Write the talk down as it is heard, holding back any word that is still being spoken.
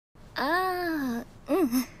ああ、う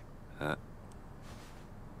ん。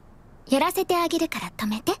やらせてあげるから止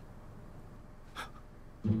めて。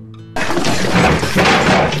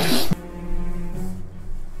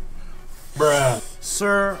Bruh.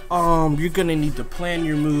 Sir, you're gonna need to plan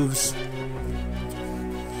your moves.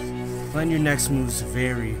 Plan your next moves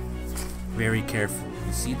very, very carefully.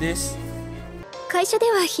 You see this? 会社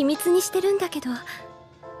では秘密にしてるんだけど、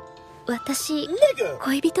私、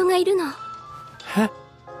恋人がいるの。Huh?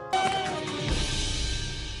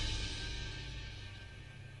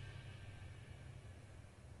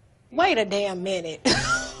 Wait a damn minute.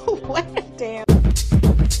 Wait a damn.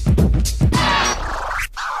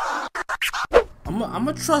 I'm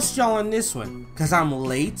gonna trust y'all on this one, cause I'm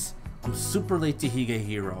late. I'm super late to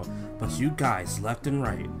Higehiro, but you guys left and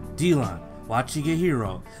right. DLon, watch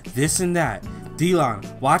Higehiro. This and that.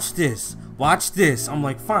 DLon, watch this. Watch this. I'm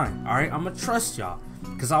like, fine. All right, I'm gonna trust y'all,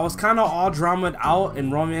 cause I was kind of all dramaed out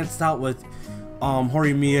and romanced out with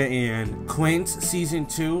Horimiya and Quint season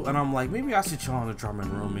 2, and I'm like, maybe I should chill on the drama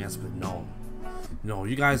and romance, but no,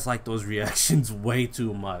 you guys like those reactions way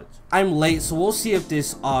too much. I'm late, so we'll see if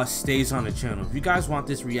this stays on the channel. If you guys want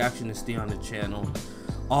this reaction to stay on the channel,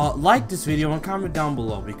 like this video and comment down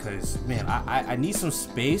below, because man, I need some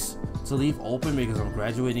space to leave open because I'm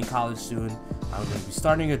graduating college soon. I'm gonna be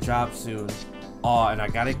starting a job soon. And I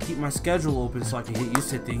gotta keep my schedule open so I can get used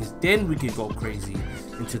to things. Then we can go crazy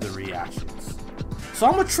into the reactions. So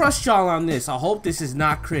I'm gonna trust y'all on this. I hope this is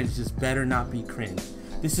not cringe. This better not be cringe.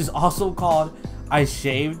 This is also called I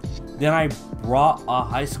Shaved, Then I Brought a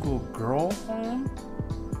High School Girl Home.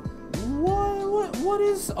 What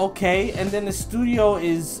is okay? And then the studio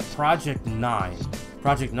is Project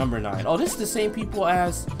Number 9. Oh, this is the same people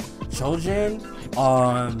as Chojin,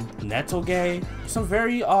 Netoge, some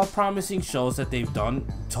very promising shows that they've done.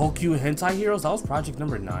 Tokyo Hentai Heroes, that was Project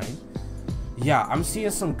Number 9. Yeah, I'm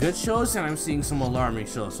seeing some good shows and I'm seeing some alarming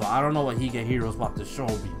shows, so I don't know what Higehiro's about to show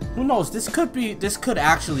me. Who knows? This could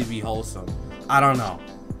actually be wholesome. I don't know.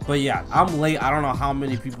 But yeah, I'm late. I don't know how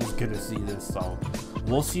many people's gonna see this, so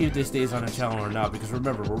we'll see if this stays on the channel or not, because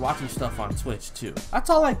remember, we're watching stuff on Twitch too. That's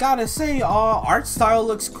all I gotta say. Art style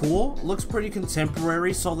looks cool, looks pretty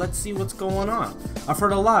contemporary, so let's see what's going on. I've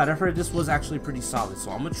heard a lot. I've heard this was actually pretty solid,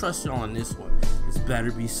 so I'm gonna trust y'all on this one. This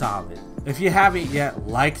better be solid. If you haven't yet,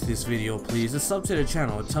 like this video please, and sub to the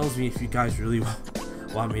channel. It tells me if you guys really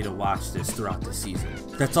want me to watch this throughout the season.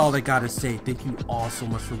 That's all I gotta say. Thank you all so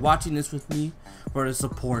much for watching this with me, for the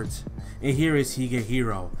support, and here is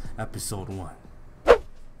Higehiro episode 1.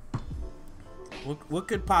 What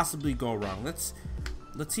could possibly go wrong? Let's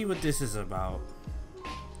see what this is about.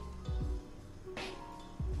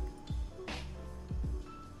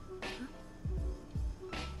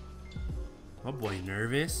 Oh boy,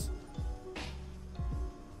 nervous.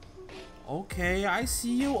 Okay, I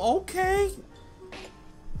see you. Okay,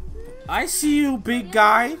 I see you, big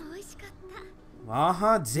guy.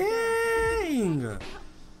 Dang.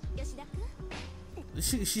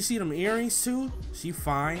 She see them earrings too? She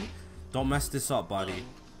fine. Don't mess this up, buddy.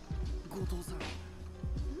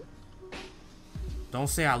 Don't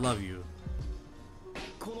say I love you.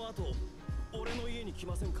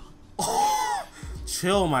 Oh,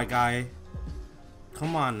 chill, my guy.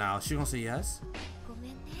 Come on now. She gonna say yes?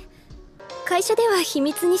 会社では秘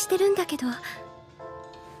密にしてるんだけど、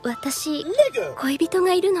私、恋人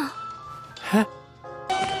がいるの。Huh?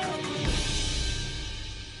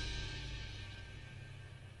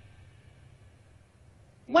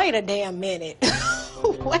 Wait a damn minute.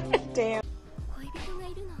 Wait a damn.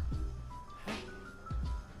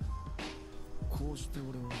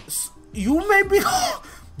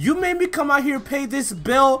 You made me come out here and pay this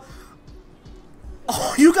bill.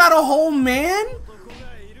 Oh, you got a whole man?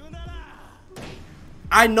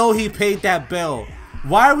 I know he paid that bill.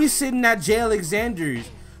 Why are we sitting at J. Alexander's?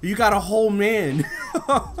 You got a whole man.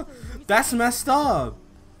 That's messed up.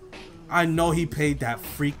 I know he paid that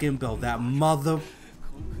freaking bill. That mother.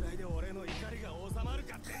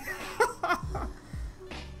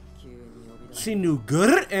 She knew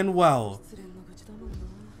good and well.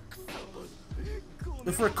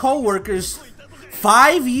 If we're co-workers,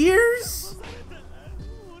 5 years?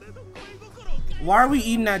 Why are we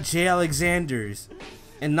eating at J. Alexander's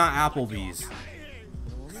and not Applebee's?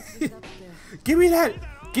 Give me that.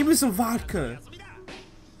 Give me some vodka.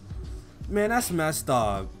 Man, that's messed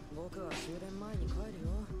up.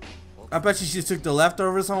 I bet you she took the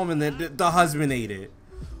leftovers home and then the husband ate it.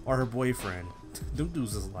 Or her boyfriend. Them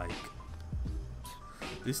dudes is like,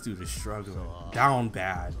 this dude is struggling. Down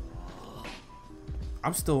bad.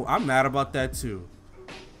 I'm mad about that too.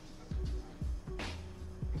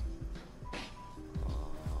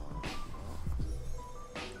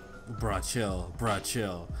 Bruh, chill. Bruh,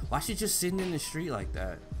 chill. Why she just sitting in the street like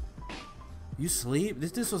that? You sleep?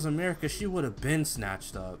 If this was America, she would have been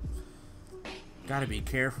snatched up. Gotta be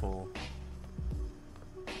careful.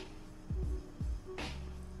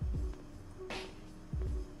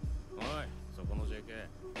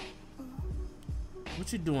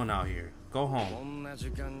 What you doing out here? Go home.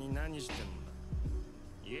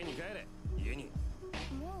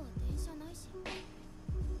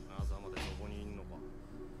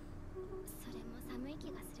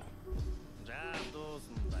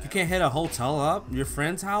 You can't hit a hotel up? Your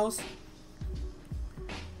friend's house?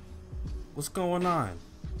 What's going on?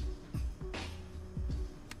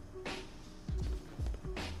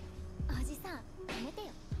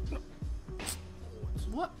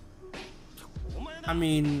 What? I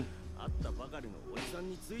mean...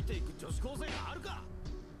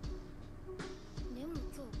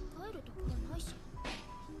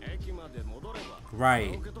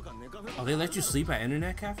 Right. Oh, they let you sleep at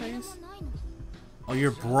internet cafes? Oh,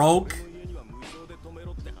 you're broke?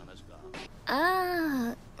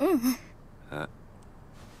 Ah,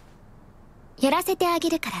 やらせてあげ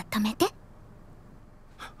るから止めて。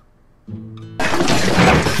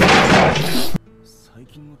最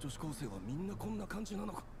近の女子高生はみんなこんな感じな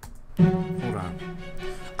のか。Hold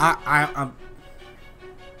on.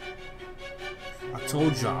 I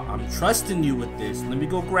told y'all, I'm trusting you with this. Let me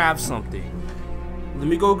go grab something. Let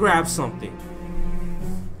me go grab something.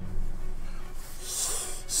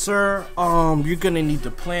 Sir, you're gonna need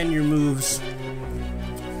to plan your moves.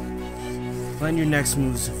 Plan your next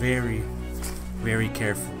moves very, very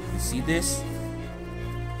carefully. You see this?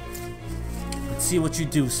 Let's see what you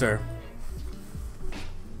do, sir.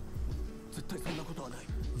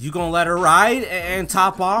 You gonna let her ride and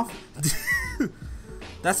top off?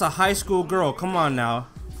 That's a high school girl. Come on now.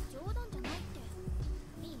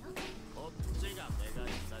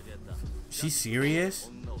 She's serious?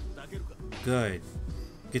 Good.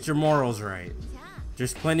 Get your morals right.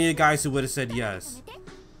 There's plenty of guys who would have said yes.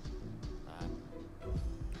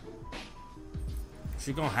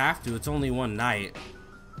 She gonna have to. It's only one night.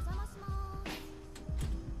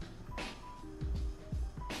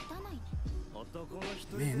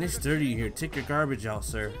 Man, it's dirty in here. Take your garbage out,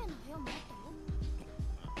 sir.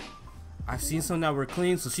 I've seen some that were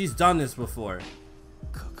clean, so she's done this before.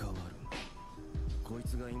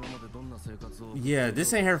 Yeah,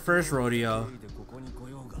 this ain't her first rodeo.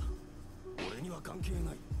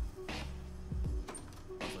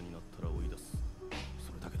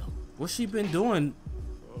 What's she been doing?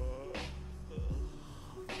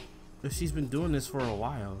 If she's been doing this for a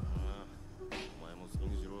while.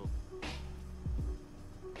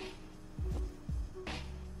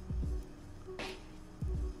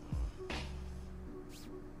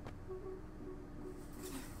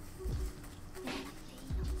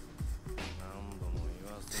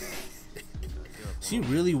 She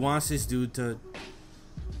really wants this dude to...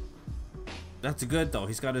 That's good though,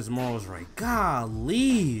 he's got his morals right.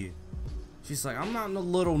 Golly! She's like, I'm not in a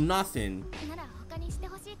little nothing.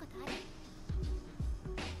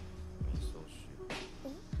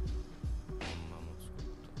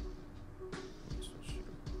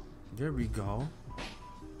 There we go.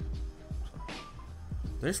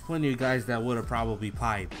 There's plenty of guys that would have probably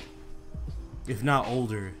piped, if not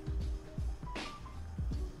older.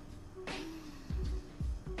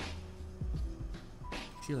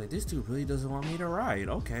 She's like, this dude really doesn't want me to ride.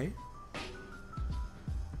 Okay.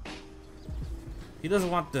 He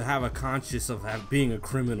doesn't want to have a conscience of being a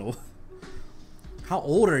criminal. How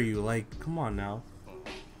old are you? Like, come on now.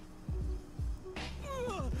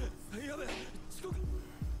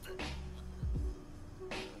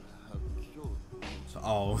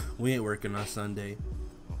 Oh, we ain't working on Sunday.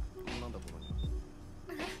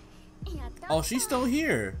 Oh, she's still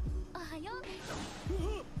here.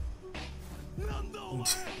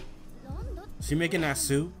 She making that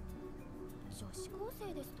soup?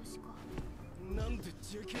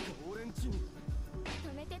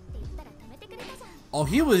 Oh,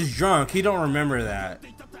 he was drunk. He don't remember that.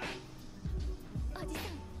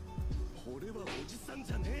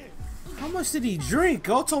 How much did he drink?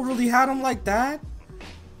 Goto really had him like that?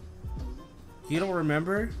 He don't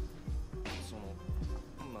remember?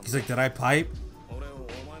 He's like, did I pipe?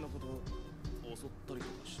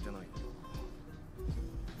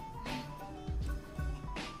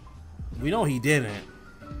 We know he didn't.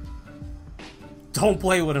 Don't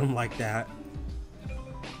play with him like that.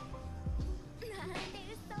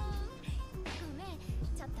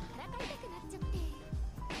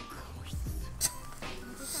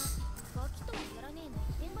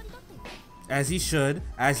 As he should,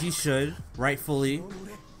 rightfully.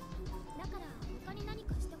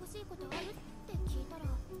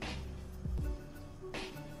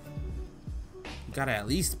 Gotta at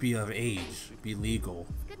least be of age, be legal.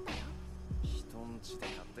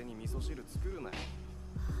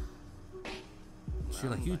 She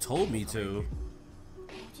like, you told me to.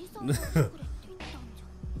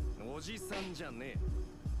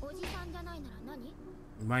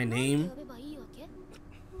 My name?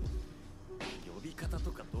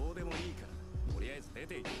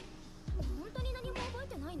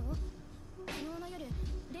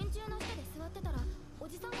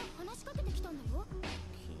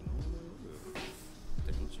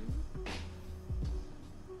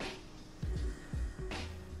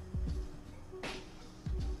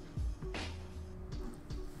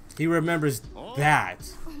 He remembers that.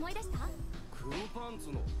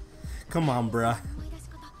 Come on, bruh.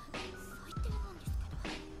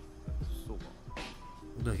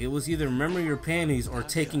 Look, it was either remembering your panties or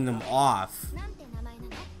taking them off.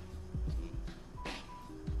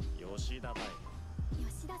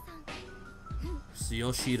 So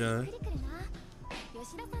Yoshida.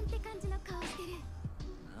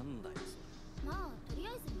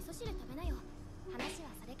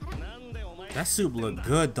 That soup looked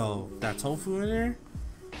good though. That tofu in there?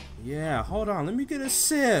 Yeah, hold on, let me get a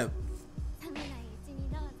sip.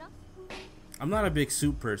 I'm not a big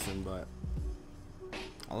soup person, but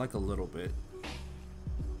I like a little bit.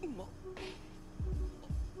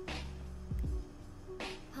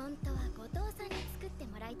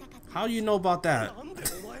 How do you know about that?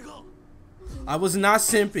 I was not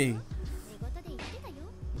simping.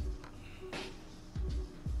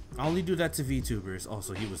 I only do that to VTubers.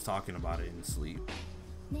 Also, he was talking about it in sleep.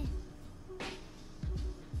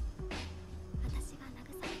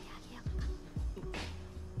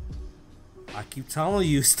 I keep telling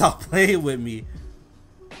you, stop playing with me.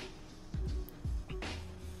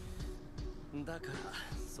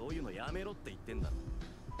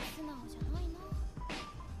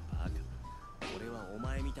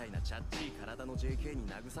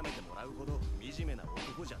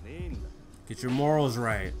 Get your morals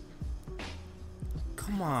right.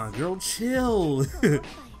 Come on, girl, chill.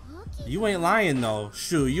 You ain't lying though.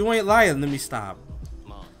 Shoot, you ain't lying. Let me stop.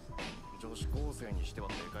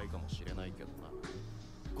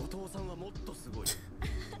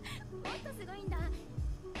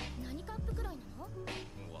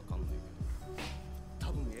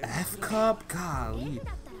 F cup? Golly.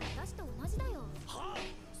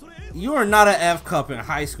 You are not an F cup in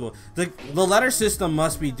high school. The letter system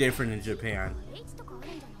must be different in Japan.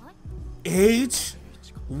 H?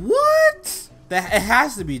 What? That it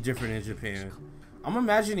has to be different in Japan. I'm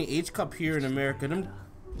imagining H cup here in America. Them...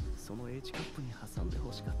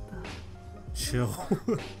 Chill.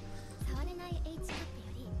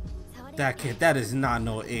 That kid, that is not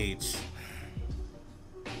no H.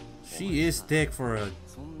 She is thick for a...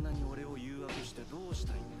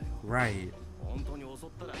 Right.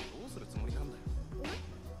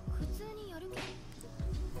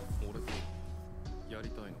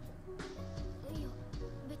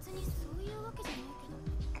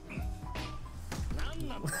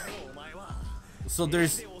 So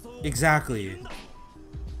there's... Exactly.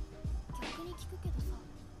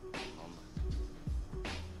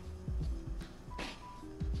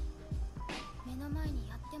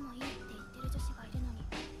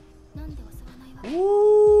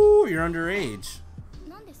 Ooh, you're underage.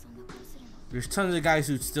 There's tons of guys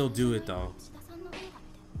who still do it though.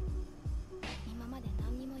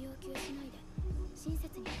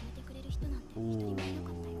 Ooh.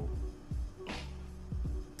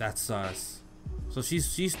 That's sus. So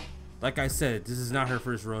she's like I said, this is not her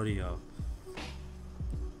first rodeo.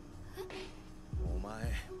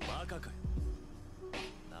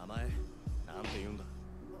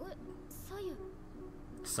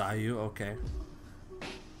 Sayu, okay.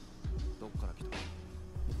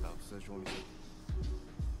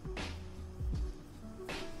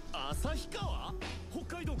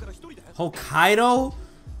 Hokkaido?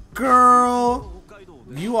 Girl,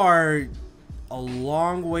 you are a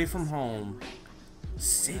long way from home.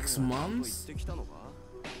 6 months?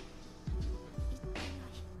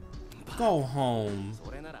 Go home.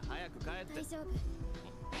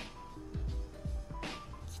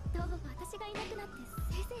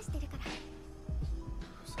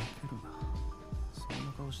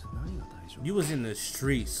 You was in the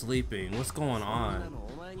street sleeping. What's going on?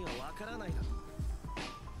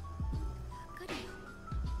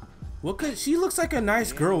 What could she looks like a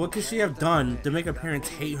nice girl. What could she have done to make her parents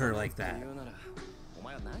hate her like that?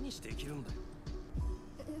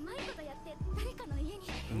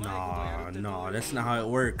 No, that's not how it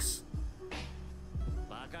works.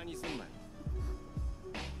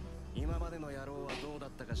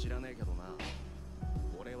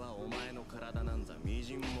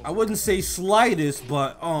 I wouldn't say slightest,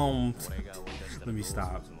 but let me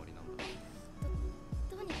stop.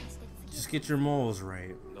 Just get your morals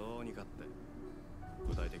right.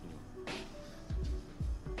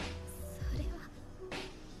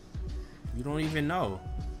 You don't even know.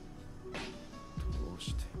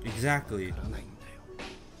 Exactly.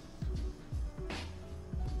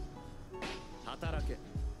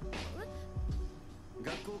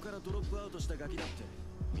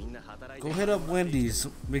 Go hit up Wendy's,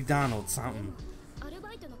 McDonald's, something.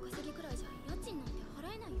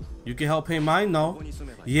 You can help pay mine though.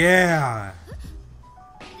 Yeah.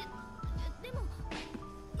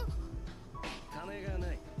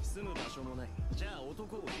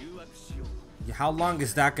 How long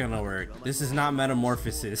is that gonna work? This is not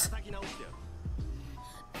metamorphosis.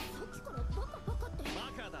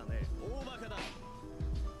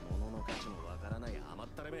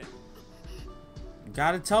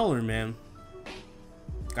 Gotta tell her, man.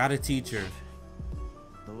 Gotta teach her.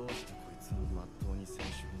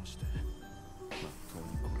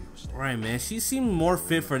 Right, man. She seemed more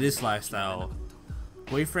fit for this lifestyle.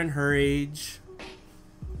 Boyfriend her age.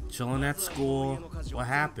 Chilling at school. What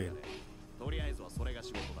happened?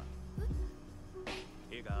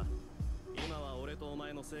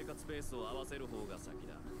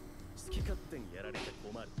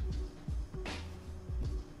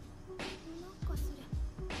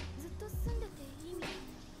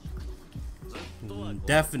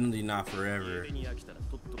 Definitely not forever.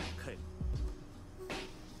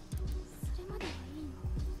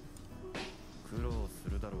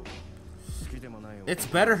 It's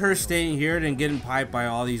better her staying here than getting piped by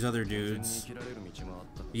all these other dudes.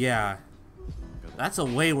 Yeah. That's a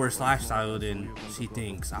way worse lifestyle than she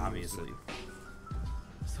thinks, obviously.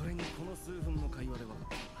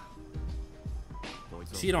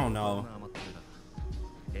 She don't know.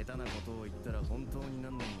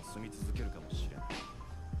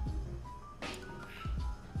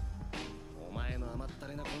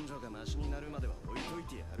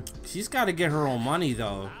 She's got to get her own money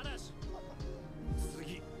though.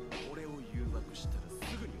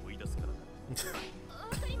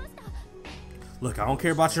 Look, I don't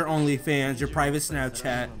care about your OnlyFans, your private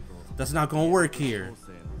Snapchat. That's not gonna work here.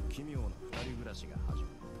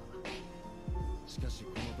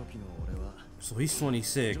 So he's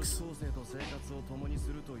 26.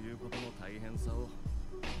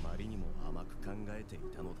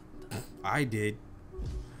 I did.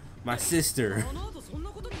 My sister.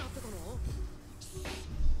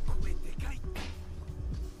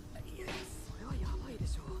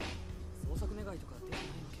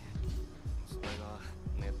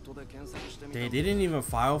 They didn't even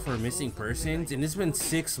file for missing persons, and it's been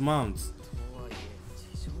 6 months.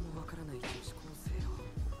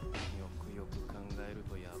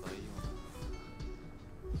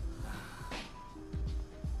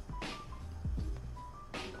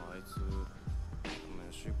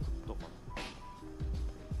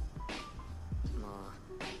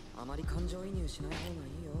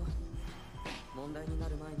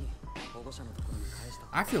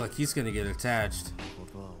 I feel like he's gonna get attached.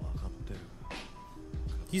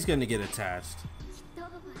 He's gonna get attached.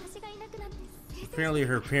 Apparently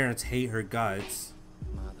her parents hate her guts.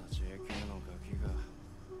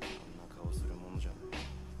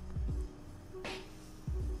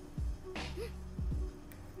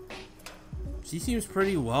 She seems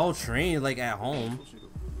pretty well trained, like at home.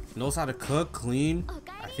 Knows how to cook, clean.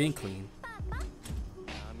 I think clean.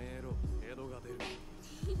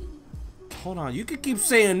 Hold on, you can keep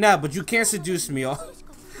saying that, but you can't seduce me. Oh,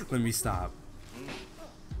 let me stop.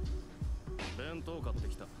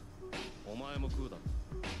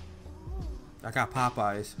 I got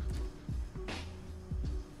Popeyes.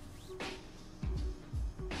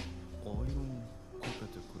 Oh,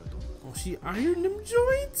 she ironed them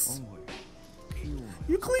joints?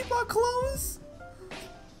 You clean my clothes?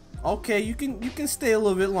 Okay, you can stay a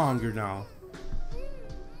little bit longer now.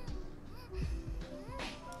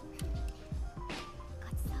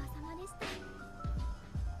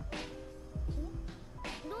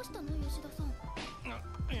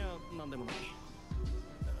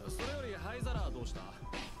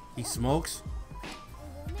 He smokes?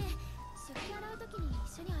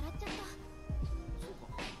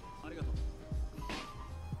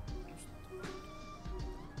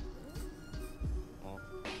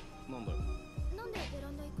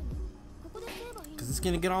 Cause it's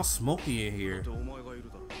gonna get all smoky in here.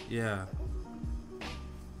 Yeah.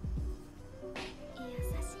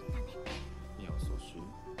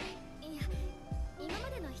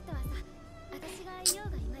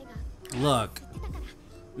 Look,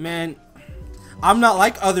 man, I'm not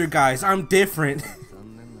like other guys. I'm different.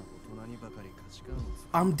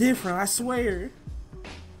 I'm different, I swear.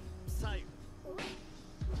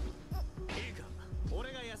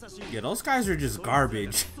 Yeah, those guys are just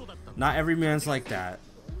garbage. Not every man's like that.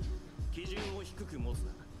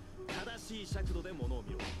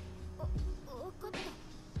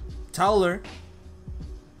 Tell her.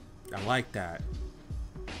 I like that.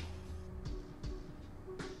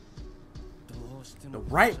 The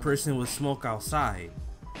right person would smoke outside.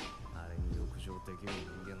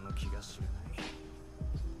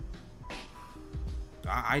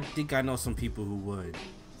 I think I know some people who would.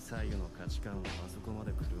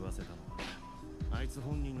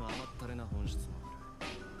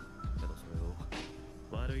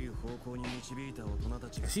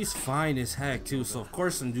 She's fine as heck too, so of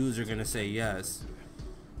course some dudes are gonna say yes.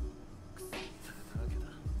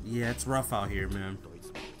 Yeah, it's rough out here, man.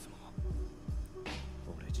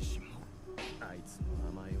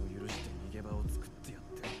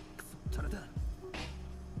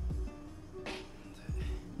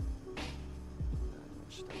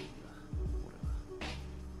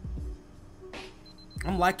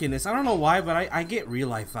 I'm liking this. I don't know why, but I get real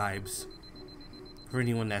life vibes. For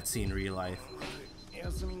anyone that's seen real life.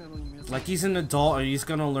 Like, he's an adult and he's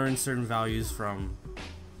gonna learn certain values from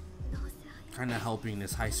kind of helping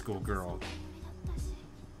this high school girl.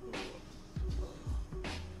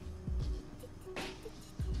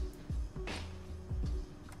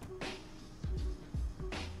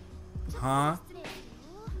 Huh?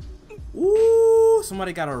 Ooh,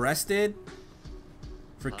 somebody got arrested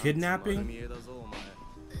for kidnapping.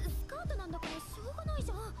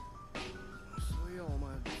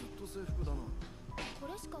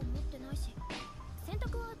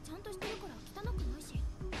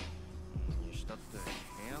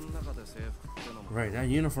 Right, that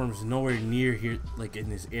uniform is nowhere near here, like in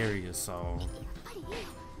this area, so.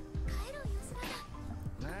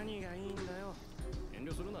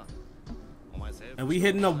 And we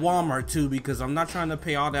hitting up Walmart too because I'm not trying to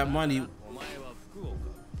pay all that money.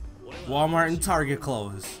 Walmart and Target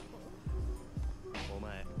clothes.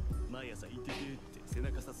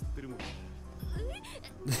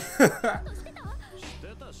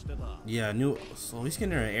 Yeah, so he's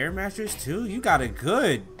getting her an air mattress too? You got it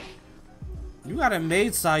good. You got it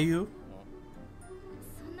made, Sayu.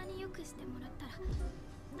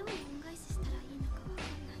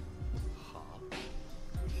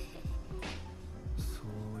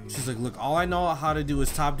 She's like, look, all I know how to do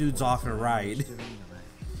is top dudes off and ride.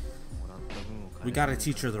 We gotta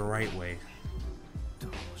teach her the right way.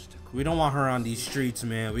 We don't want her on these streets,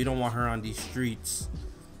 man. We don't want her on these streets.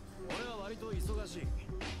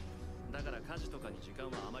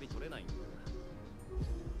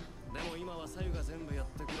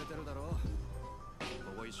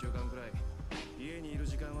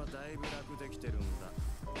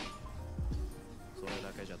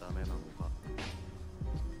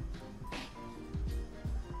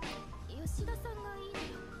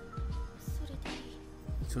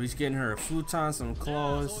 So he's getting her a futon, some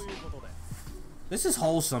clothes. This is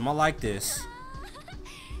wholesome. I like this.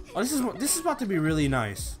 Oh, this is about to be really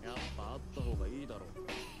nice.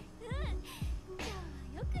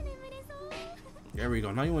 There we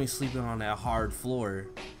go. Now you ain't sleeping on that hard floor.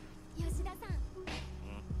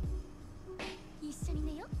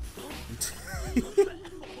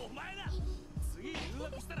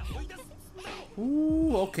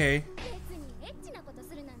 Ooh, okay.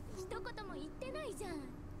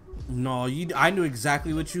 No, I knew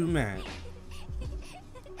exactly what you meant.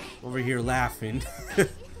 Over here laughing.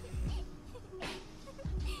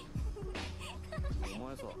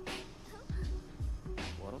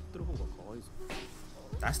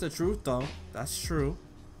 That's the truth, though. That's true.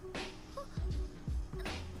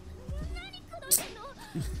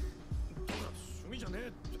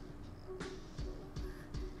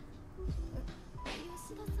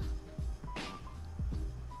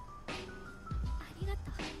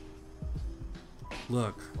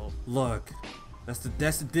 Look.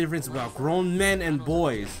 That's the difference about grown men and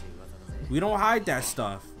boys. We don't hide that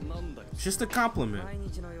stuff. It's just a compliment.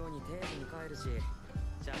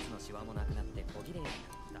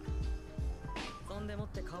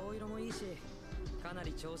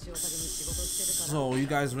 So you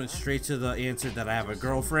guys went straight to the answer that I have a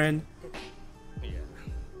girlfriend?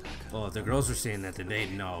 Oh, the girls are saying that, then they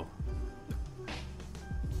know.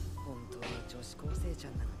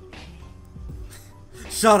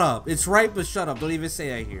 Shut up. It's right, but shut up. Don't even say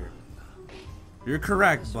that here. You're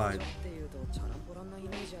correct, bud.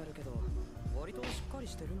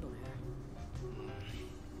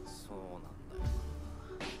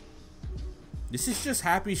 This is just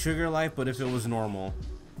happy sugar life, but if it was normal.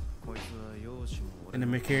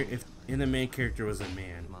 And if the main character was a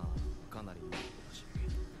man.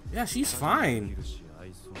 Yeah, she's fine.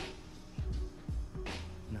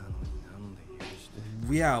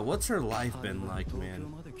 Yeah, what's her life been like,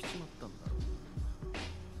 man?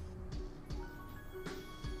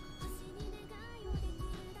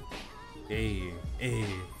 Hey,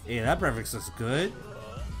 that breakfast looks good.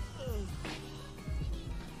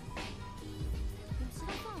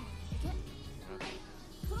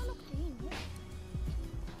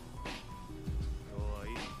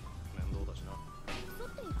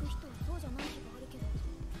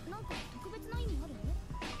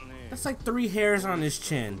 That's like 3 hairs on his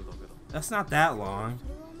chin. That's not that long.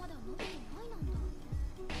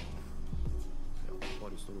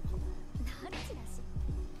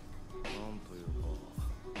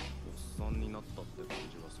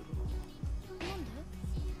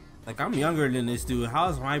 Like, I'm younger than this dude. How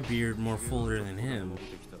is my beard more fuller than him?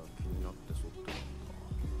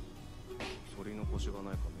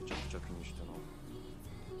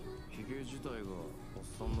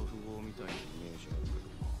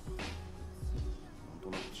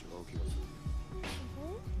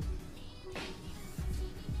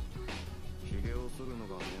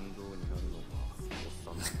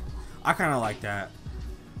 I kind of like that.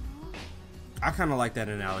 I kind of like that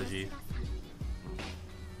analogy.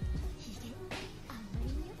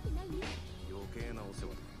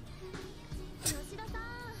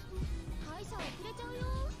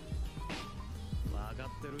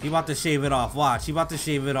 He about to shave it off. Watch. He about to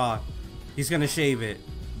shave it off. He's gonna shave it.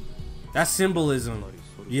 That's symbolism.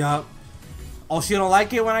 Yup. Oh, she don't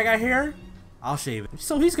like it when I got hair? I'll shave it.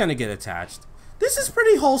 So he's gonna get attached. This is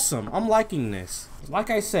pretty wholesome. I'm liking this. Like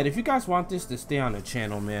I said, if you guys want this to stay on the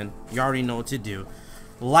channel, man, you already know what to do.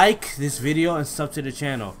 Like this video and sub to the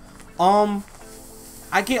channel.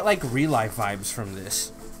 I get like real life vibes from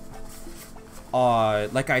this.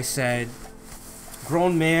 Like I said,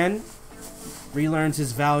 grown man relearns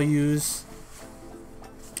his values,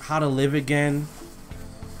 how to live again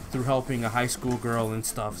through helping a high school girl and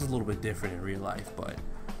stuff. It's a little bit different in real life, but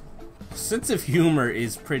sense of humor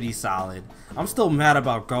is pretty solid. I'm still mad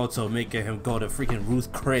about Goto making him go to freaking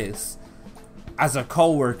Ruth Chris as a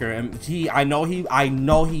co-worker, and I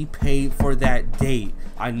know he paid for that date.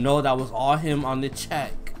 I know that was all him on the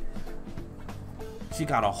check. She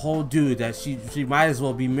got a whole dude that she might as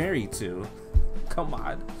well be married to. Come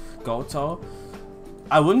on, Goto.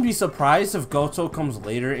 I wouldn't be surprised if Goto comes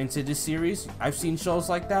later into this series. I've seen shows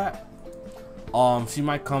like that. She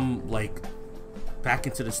might come like back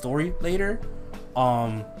into the story later.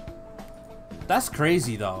 That's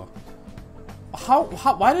crazy though.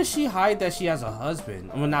 Why does she hide that she has a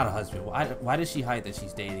husband? Well, not a husband. Why does she hide that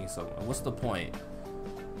she's dating someone? What's the point?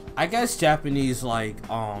 I guess Japanese like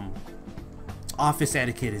office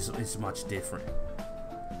etiquette is much different.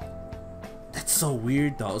 That's so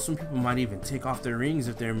weird though. Some people might even take off their rings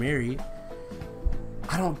if they're married.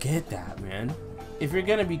 I don't get that, man. If you're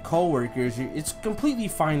gonna be co-workers, it's completely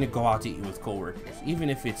fine to go out to eat with co-workers, even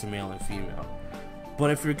if it's male and female.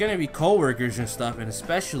 But if you're gonna be co-workers and stuff, and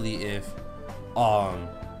especially if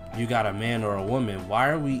you got a man or a woman, why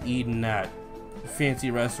are we eating at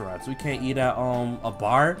fancy restaurants? We can't eat at a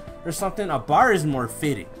bar or something. A bar is more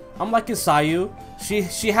fitting. I'm like Sayu.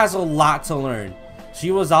 She has a lot to learn. She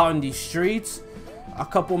was out in the streets. A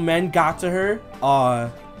couple men got to her,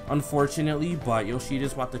 unfortunately, but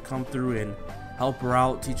Yoshida's about to come through and help her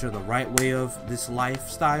out, teach her the right way of this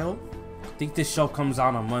lifestyle. I think this show comes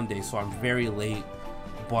out on Monday, so I'm very late.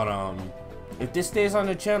 But if this stays on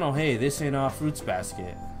the channel, hey, this ain't Fruits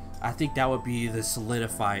Basket. I think that would be the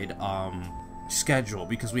solidified schedule,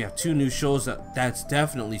 because we have 2 new shows that's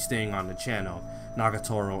definitely staying on the channel,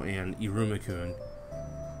 Nagatoro and Iruma-kun.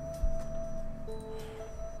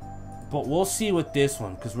 But we'll see with this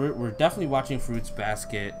one, because we're definitely watching Fruits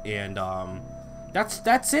Basket, and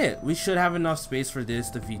that's it. We should have enough space for this,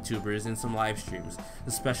 the VTubers, and some live streams,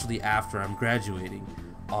 especially after I'm graduating,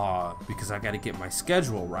 because I got to get my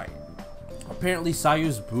schedule right. Apparently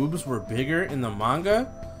Sayu's boobs were bigger in the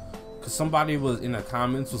manga, because somebody was in the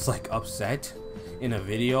comments was like upset in a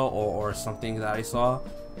video or something that I saw.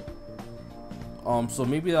 So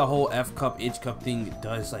maybe the whole F cup, H cup thing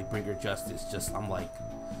does like bring her justice. Just I'm like,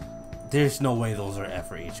 there's no way those are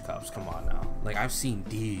F or H cups. Come on now. Like, I've seen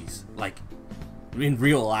D's like in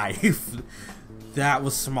real life that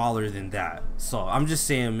was smaller than that. So I'm just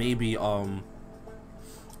saying maybe the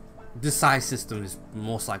size system is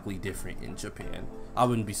most likely different in Japan. I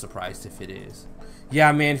wouldn't be surprised if it is.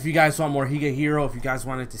 Yeah, man, if you guys want more Higehiro, if you guys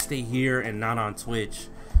wanted to stay here and not on Twitch,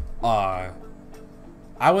 I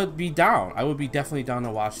I would be down. I would be definitely down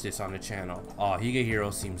to watch this on the channel.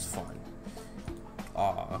 Higehiro seems fun.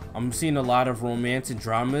 I'm seeing a lot of romance and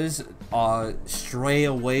dramas stray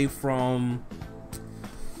away from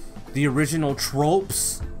the original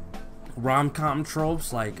tropes, rom-com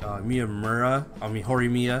tropes like Horimiya.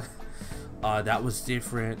 That was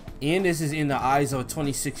different, and this is in the eyes of a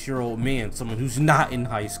 26-year-old man, someone who's not in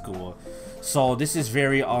high school. So this is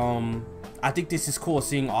very I think this is cool,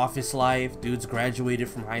 seeing office life. Dudes graduated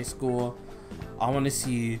from high school. I want to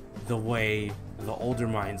see the way the older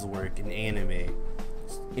minds work in anime,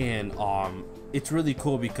 and it's really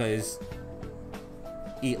cool because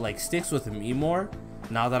it like sticks with me more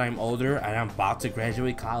now that I'm older and I'm about to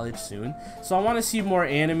graduate college soon. So I want to see more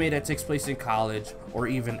anime that takes place in college or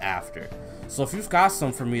even after. So if you've got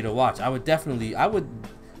some for me to watch, I would definitely, I would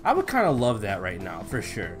kind of love that right now for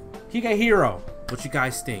sure. Higehiro, what you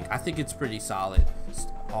guys think? I think it's pretty solid.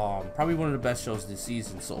 Probably one of the best shows this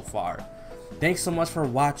season so far. Thanks so much for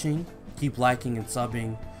watching. Keep liking and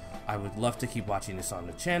subbing. I would love to keep watching this on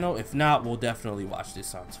the channel. If not, we'll definitely watch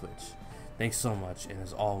this on Twitch. Thanks so much, and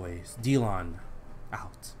as always, DLon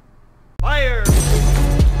out. Fire!